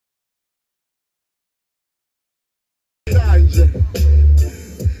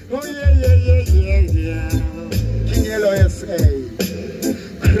Oh yeah. King Yellow SA.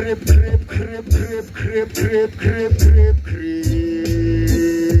 Crip.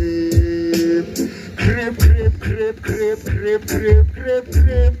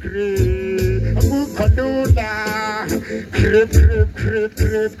 Kaduna. Crip.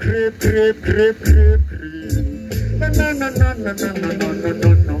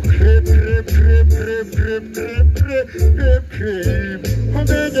 No. Crip.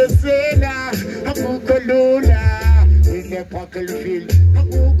 Homegezela, Abukolula, in the Pocklefield,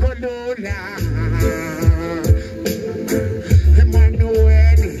 Abukolula.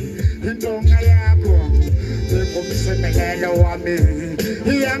 Emmanuel, Indongayako, the Bumsenelo Wami,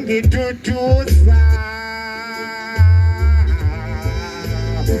 Yangi Tutusa.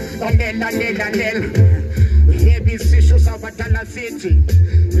 Alel. Heavy issues of Batala City.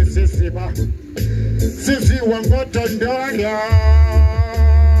 This is Siba. Sisi Wangotondoya.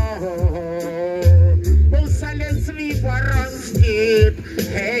 Oh, silent sleep or run sleep.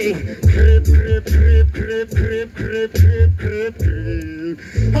 Hey, crip.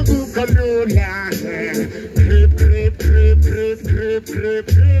 Abukalula. Crip.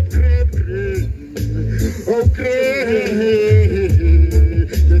 Okay.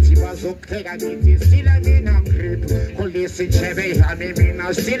 Still a mina creep. Police Chevy, I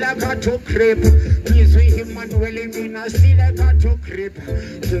mean, still I got to creep. Please, we Emmanuel, mina still I got to creep.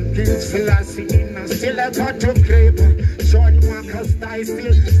 King Selassie, still I got to creep. John Marcus,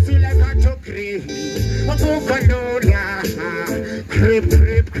 still I got to creep. Abukalula, creep.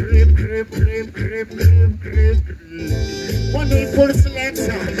 One day full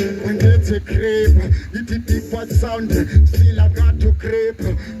selection, when it's a creep. It big pot sound, still I got to creep.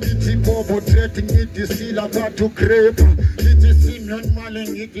 It Bobo threatening, it is still I got to creep. It is Simeon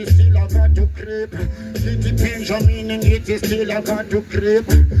Malling, it is still I got to creep. It is Benjamin, it is still I got to creep.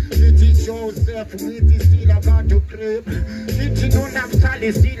 It is Joseph, it is still I got to creep. It is no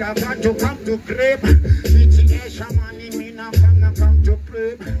Naphtali, still I got to come to creep. It is Eshamani, Mina, come to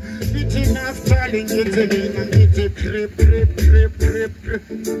creep. It is Naphtali, it is Mina, it is creep.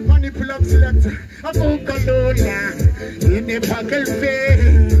 Money pull up selector, Abukalula, in the Packle Fair.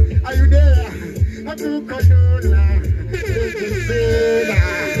 Are you there? Abukalula,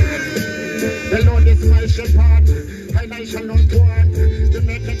 the Lord is my shepherd, and I shall not want. To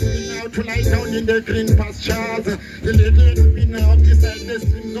make it me now to lie down in the green pastures. The lady me now beside the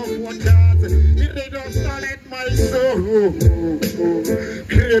streams of waters. The red of starlight my soul.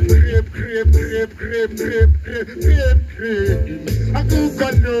 Creep.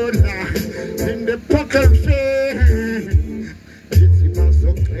 Abukalula, in the Packle Fair. It's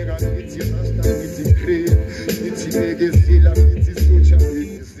master, it's creep. It's Megazilla, it's Socha,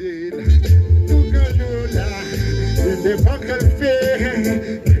 it's Zilla. Abukalula, in the Packle Fair.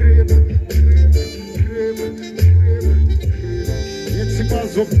 It's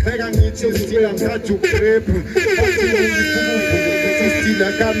Mazo Kragan, it's still a got to creep. It's still a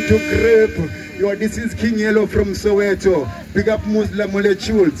come to creep. Yo, this is King Yellow from Soweto. Pick up Muslim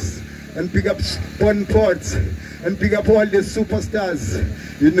molecules and pick up Pon Pots and pick up all the superstars.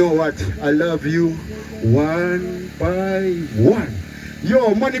 You know what? I love you one by one.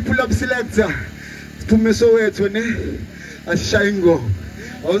 Yo, money pull up selector. To me Soweto, ne? A Shango.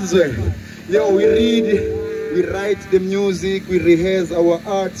 Also, yo, we read, we write the music, we rehearse our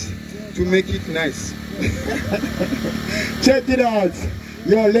art to make it nice. Check it out.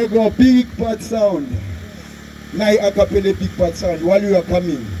 Yo, Lego big part sound. Nai acapella big part sound while you are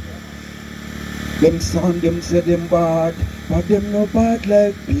coming. Them sound, them say them bad, but them no bad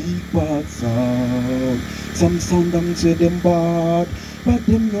like big part sound. Some sound them say them bad, but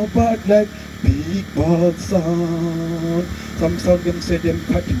them no bad like big part sound. Some sound them say them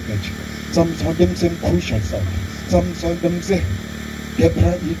cutting edge. Some sound them say crucial sound. Some sound them say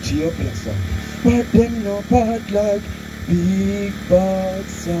Debra Ethiopia sound. But them no bad like big bad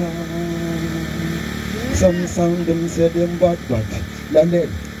sound. Some sound them say them bad, but London,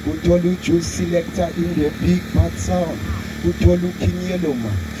 who told you choose selector in the big bad sound? Who told you King Yellow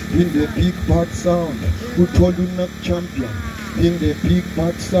Man in the big bad sound? Who told you not champion in the big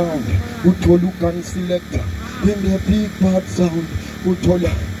bad sound? Who told you can selector in the big bad sound? Who told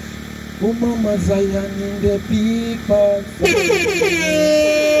you oh Mama Zion in the big bad sound?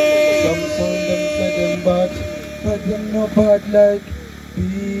 Some sound them say them bad, but them no bad like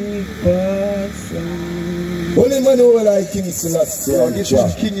big bad sound. Only man who like King Selassie. So this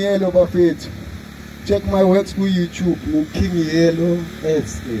is King Yellow Buffett. Check my work school YouTube, King Yellow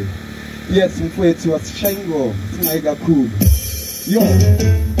SA. Yes, it was Shango, Tiger Cool. Yo,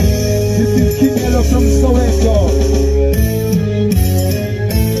 this is King Yellow Rasta from Soweto.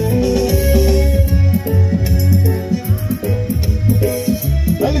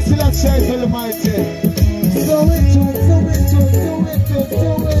 Well, it's still a child to the mighty. Soweto, Soweto, Soweto,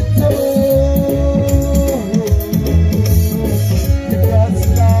 Soweto. God's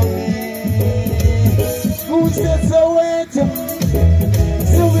love me. Who said Soweto?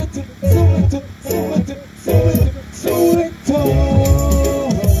 Soweto, Soweto, Soweto, Soweto, Soweto.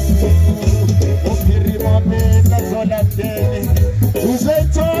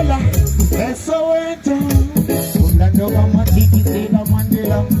 Uzetola eSoweto Umlando kaMatikitela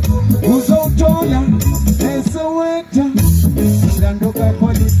Mandela Uzotola eSoweto Umlando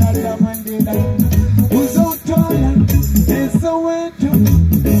kaKholihlahla Mandela Uzotola eSoweto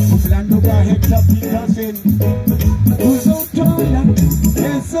Umlando kaHector Peterson Uzotola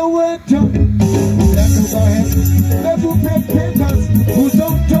eSoweto Umlando kaHector Peters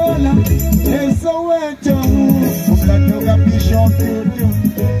Uzotola eSoweto Umlando kaBishop Tutu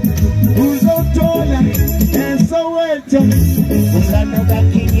Uzotola eSoweto Umlando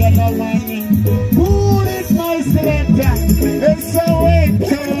kaKing Yelawani Who is my selector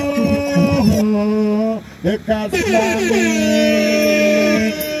eSoweto Ekaslami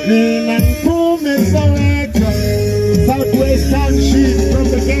Nina Nkume Soweto Southwest Township from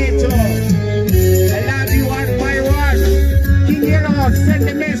the ghetto I love you one by one King Yellow send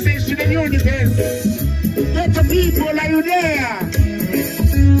the message to the universe Get the people, are you there?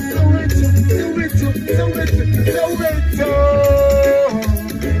 Soweto, Soweto, Soweto, Soweto.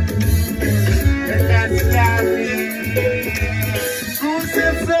 That's lovely. Who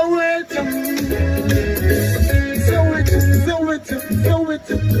said Soweto? Soweto, Soweto,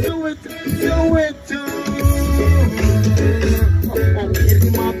 Soweto, Soweto, Soweto. I'm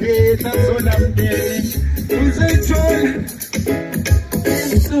getting my bed, that's all I'm getting. Who's a toy?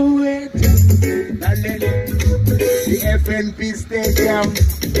 Soweto. The FNP Stadium,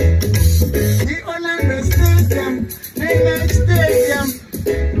 the Orlando Stadium, the next stadium,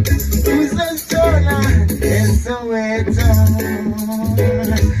 who's a solar, eSoweto,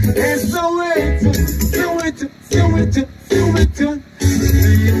 eSoweto, Soweto, Soweto, Soweto,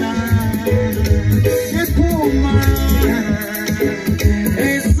 the Puma,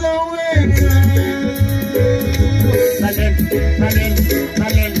 eSoweto,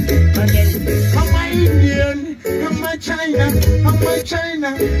 China,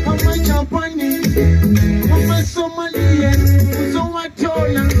 I'm my Japanese, I'm my Somalian, so I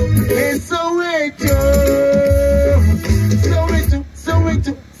told her, eSoweto, Soweto,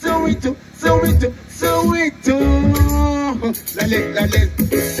 Soweto, Soweto, Soweto, Soweto, Lale,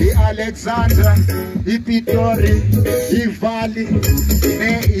 the Alexandra, the Pitori, the Valley,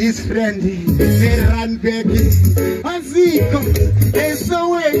 his friend, the Ranbegi, Aziko,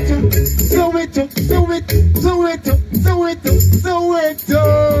 eSoweto, Soweto, Soweto, Soweto, Soweto, Soweto,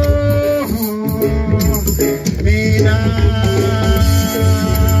 Mina,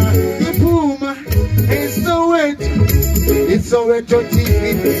 the Puma, eSoweto, it's Soweto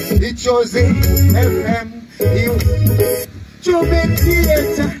TV, it's Jose FM, you, Jobe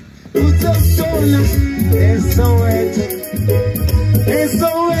Theater, Uzotola, eSoweto,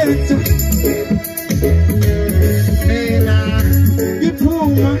 eSoweto, Mina, the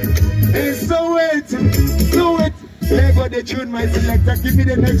Puma, eSoweto, Soweto. Lego the tune my selector, give me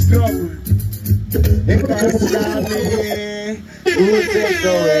the next drop.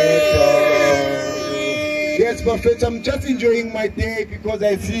 Yes, Buffett, I'm just enjoying my day because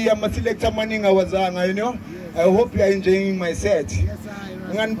I see I'm a selector manning awazanga, you know. I hope you are enjoying my set. Yes, I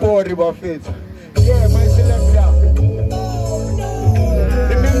am. Buffett. Yeah, my selector.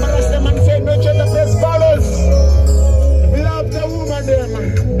 Remember Rasta man said no gender best follows. Love the woman them.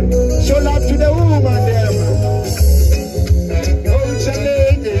 Show love to the woman them.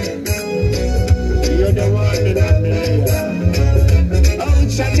 You're the one in a million. Oh,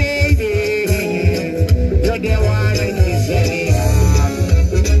 Chalady, you're the one in this area.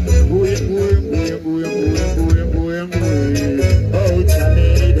 Oh,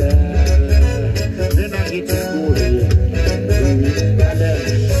 Chalady, then I get to go here.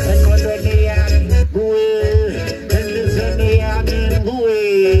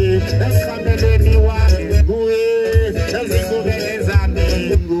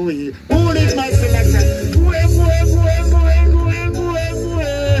 Who is my selection?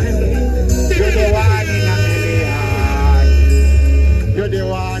 You're the one in a million. You're the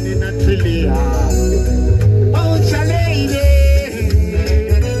one in a trillion. Oh, Chalady.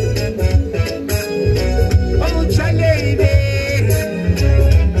 Oh, Chalady.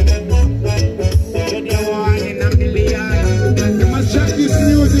 You're the one in a million. You must check this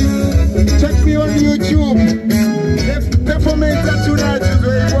music. Check me on YouTube. The performance that tonight is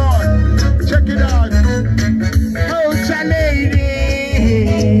where you want. Check it out. Oh, lady,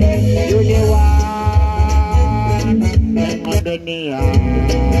 you the one.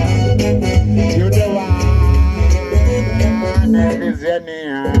 You the one.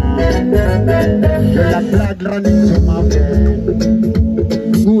 You're like blood running to my vein.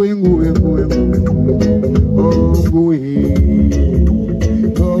 Going. Oh, going.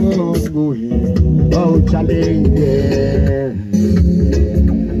 Oh, Charlie, yeah.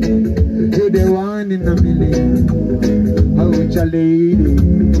 You're the one in a million. Oh, Charlie,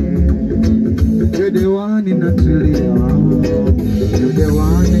 you're the one in a trillion. You're the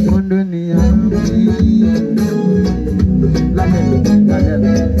one in Condonia.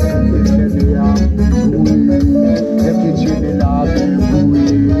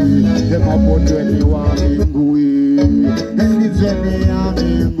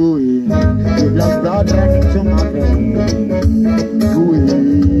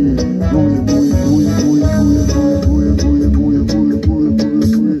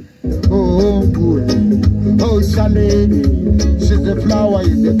 La lady, she's a flower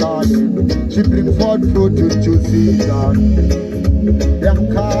in the garden. She brings forth fruit to season. Them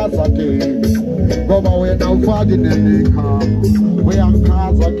cars again. Baba, we now fighting in the car. We are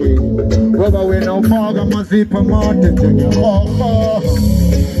cars again. Baba, we now fighting my zipper mountain.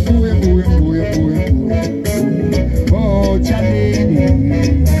 Oh, Charlie,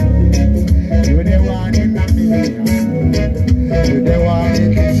 you're the one in the million. You're the one in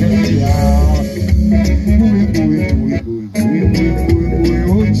the million.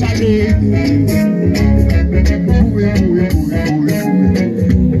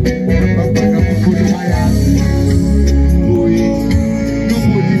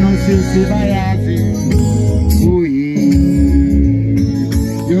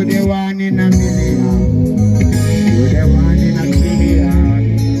 You're the one in a million. You're the one in a trillion.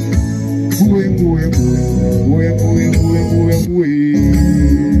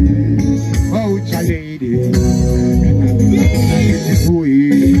 Oh, Charlie.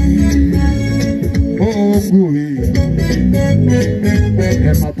 Oh, gooey.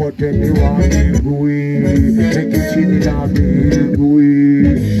 Emma put anyone gooey. Make it chin in a gooey.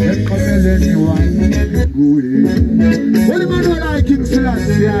 Let come anyone gooey. What do you like in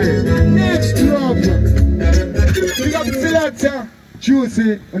Selassie? Next drop. Pick up Selassie, Juicy,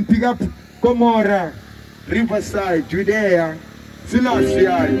 and pick up Gomora, Riverside, Judea, Selassie.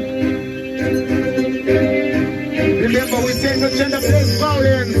 Remember, we say no gender-based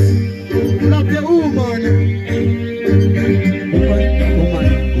violence. Love your woman.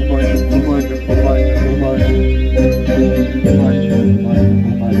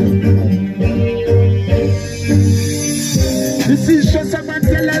 This is just a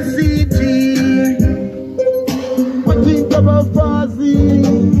Mandela City. What think about Fazi?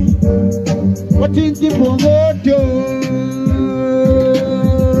 What think the Bongoto?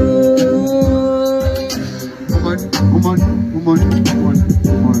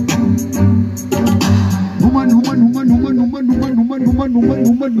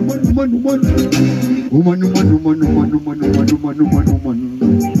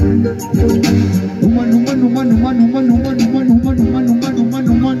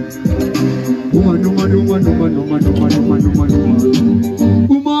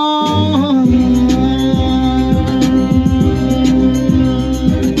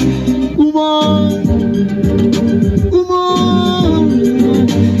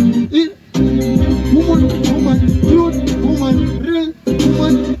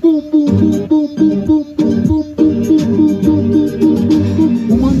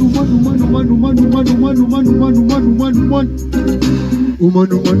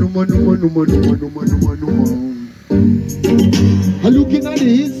 Looking at the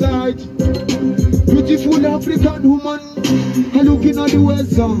east side, beautiful African woman. Looking at the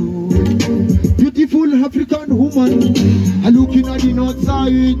west side, beautiful African woman. Looking at the north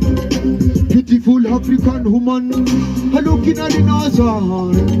side, beautiful African woman. Looking at the north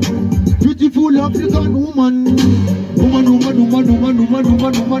side, beautiful African woman.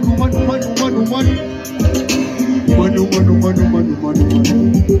 Woman.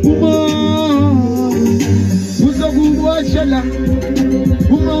 Uzokuboshala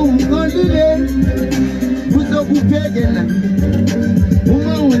uma ungalile uzokupegela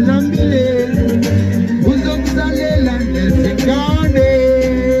uma unambile uzokusalela nezingane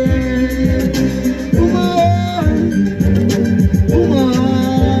uma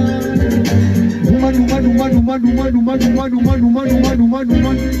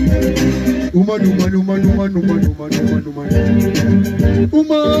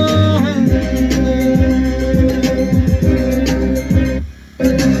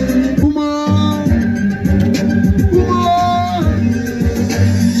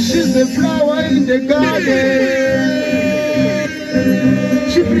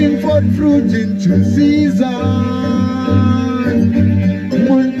She bring forth fruit into season.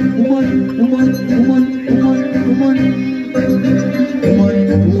 Woman, woman, woman, woman, woman, woman. Woman,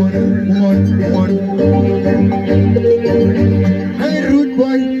 woman, woman, woman. Hey, rude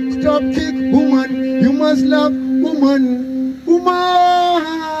boy, stop kick, woman. You must love, woman. Woman,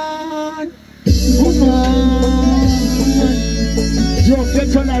 woman. Yo, get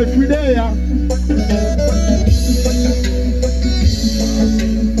your life with there, yeah.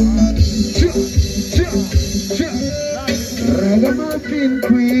 Ragamuffin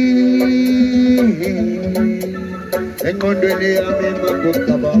queen. And on the day I made my book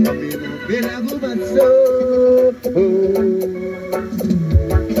about me, when I go back so.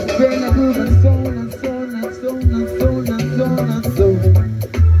 When I go back so, not so, not so, not so, not so, not so.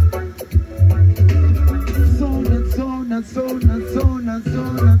 So, not so, not so, not so, not so,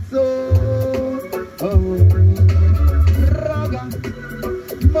 not so.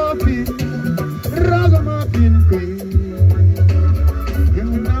 Ragamuffin queen.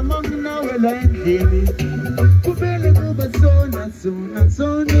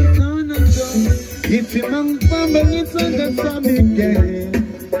 If you man family, it's on the summit again.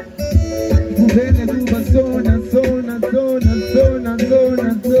 Vele kuba so na so na so na so na so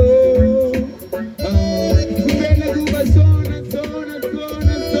na so. Vele kuba so na so na so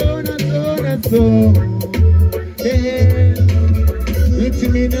na so na so na so. It's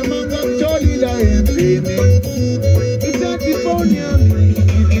me na manga jolly like baby. It's a California me.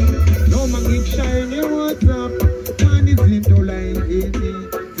 No man get shine your WhatsApp. Man is into line easy.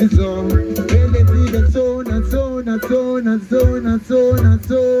 So, vele kuba so na so na so na so na so na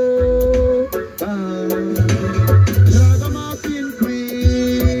so. Ragamuffin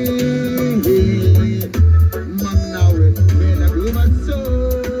queen. Man now vele kuba so.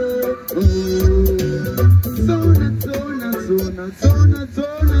 So na so na so na so na so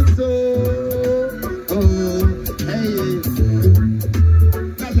na so. Hey.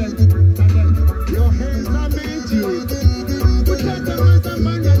 Your hands are magic.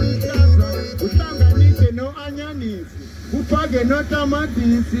 Upage no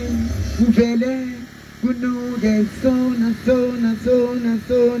tamatisi, uvele, kunuge so na so na so na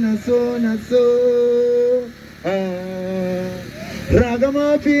so na so na so.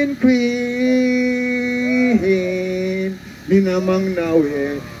 Ragamuffin queen, nina mang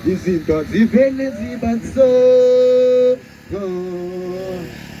nawe, izinto zivele zibaso.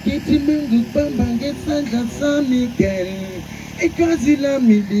 Kiti mungu bamba ngesanda samigel. Ikazi la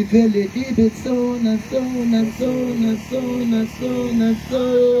mi di vele di be so na so na so na so na so na so.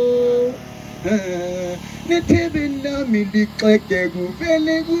 Ne tebe la mi di kleke gu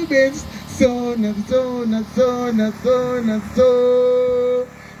vele gu be so na so na so na so na so.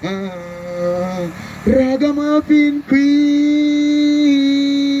 Ragamuffin queen,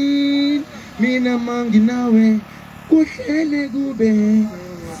 mina mangi nawe kuhlele gu be.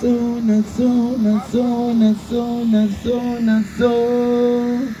 So na so na so na so na so na so.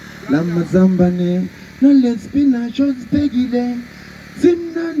 Lama zambane no let's spinach pegile.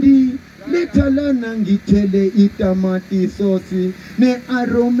 Simnandi letala nangitele itamati sosi. Ne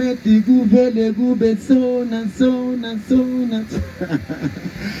arometi guvele gube so na so na so na so.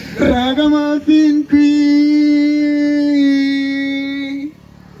 Ragamuffin queen.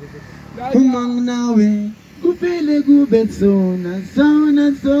 Umang nawe. Gupele gube so na so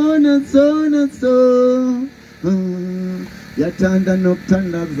na so na so na so. Yatanda no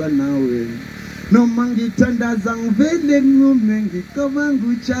tanda za nawe. No mangi tanda zang vele ngumengi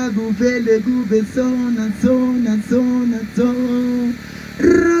kavangu chagu vele gube so na so na so na so.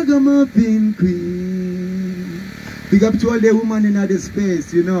 Ragamuffin queen. Big up to all the women in the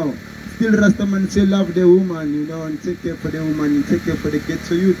space, you know. Still Rasta man still love the woman, you know, and take care for the woman and take care for the kids.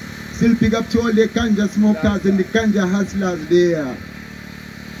 So you still pick up to all the ganja smokers and the ganja hustlers there.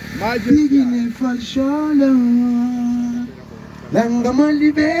 Bigine falshola, langa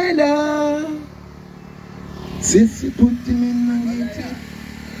malibela, sisi puti minangiti,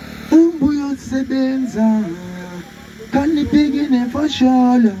 umbuyo sebenza, kani bigine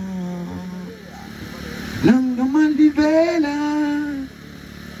falshola, langa malibela,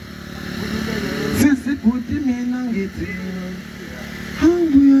 sisi puti minangiti.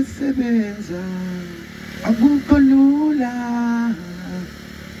 Umbuyo sebenza, agukalula,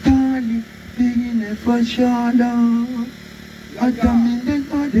 kali bigine fashala. I'm in the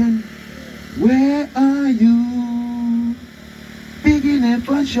garden, where are you? Bigine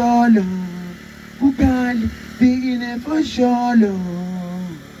fashala, ukali bigine fashala.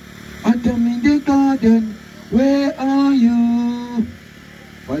 I'm in the garden, where are you?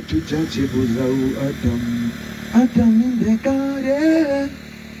 Watu chache buzau Adam. Adam in the garden,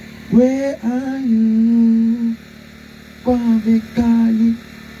 where are you? Kwavikali,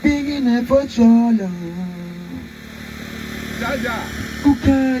 beginning for Cholo.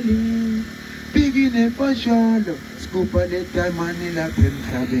 Kukali, beginning for Cholo. Scupa leta Manila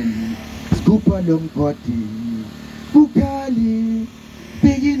Pemsaben. Scupa Lumpoti. Kukali,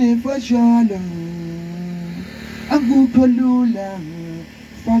 beginning for Cholo. Angupalula,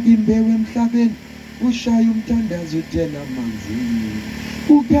 fucking bewem saben. Ushayum tandas utela manzi.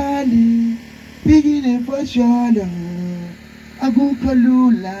 Kukali, beginning for Cholo.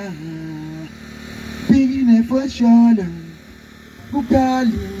 Angupalula, beginning for Cholo.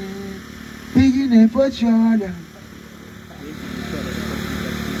 Kukali, beginning for Cholo.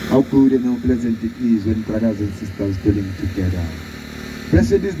 How good and how pleasant it is when brothers and sisters dwelling together.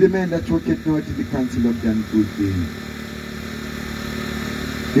 Blessed is the man that worketh not in the council of the ungodly.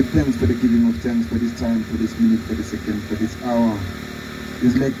 Give thanks for the giving of thanks for this time, for this minute, for this second, for this hour.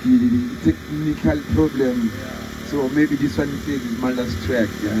 It's like the technical problem. So maybe this one is mother's track,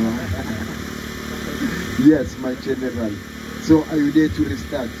 you know. Yes, my general. So are you there to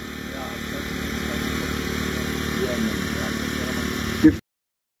restart? Yeah,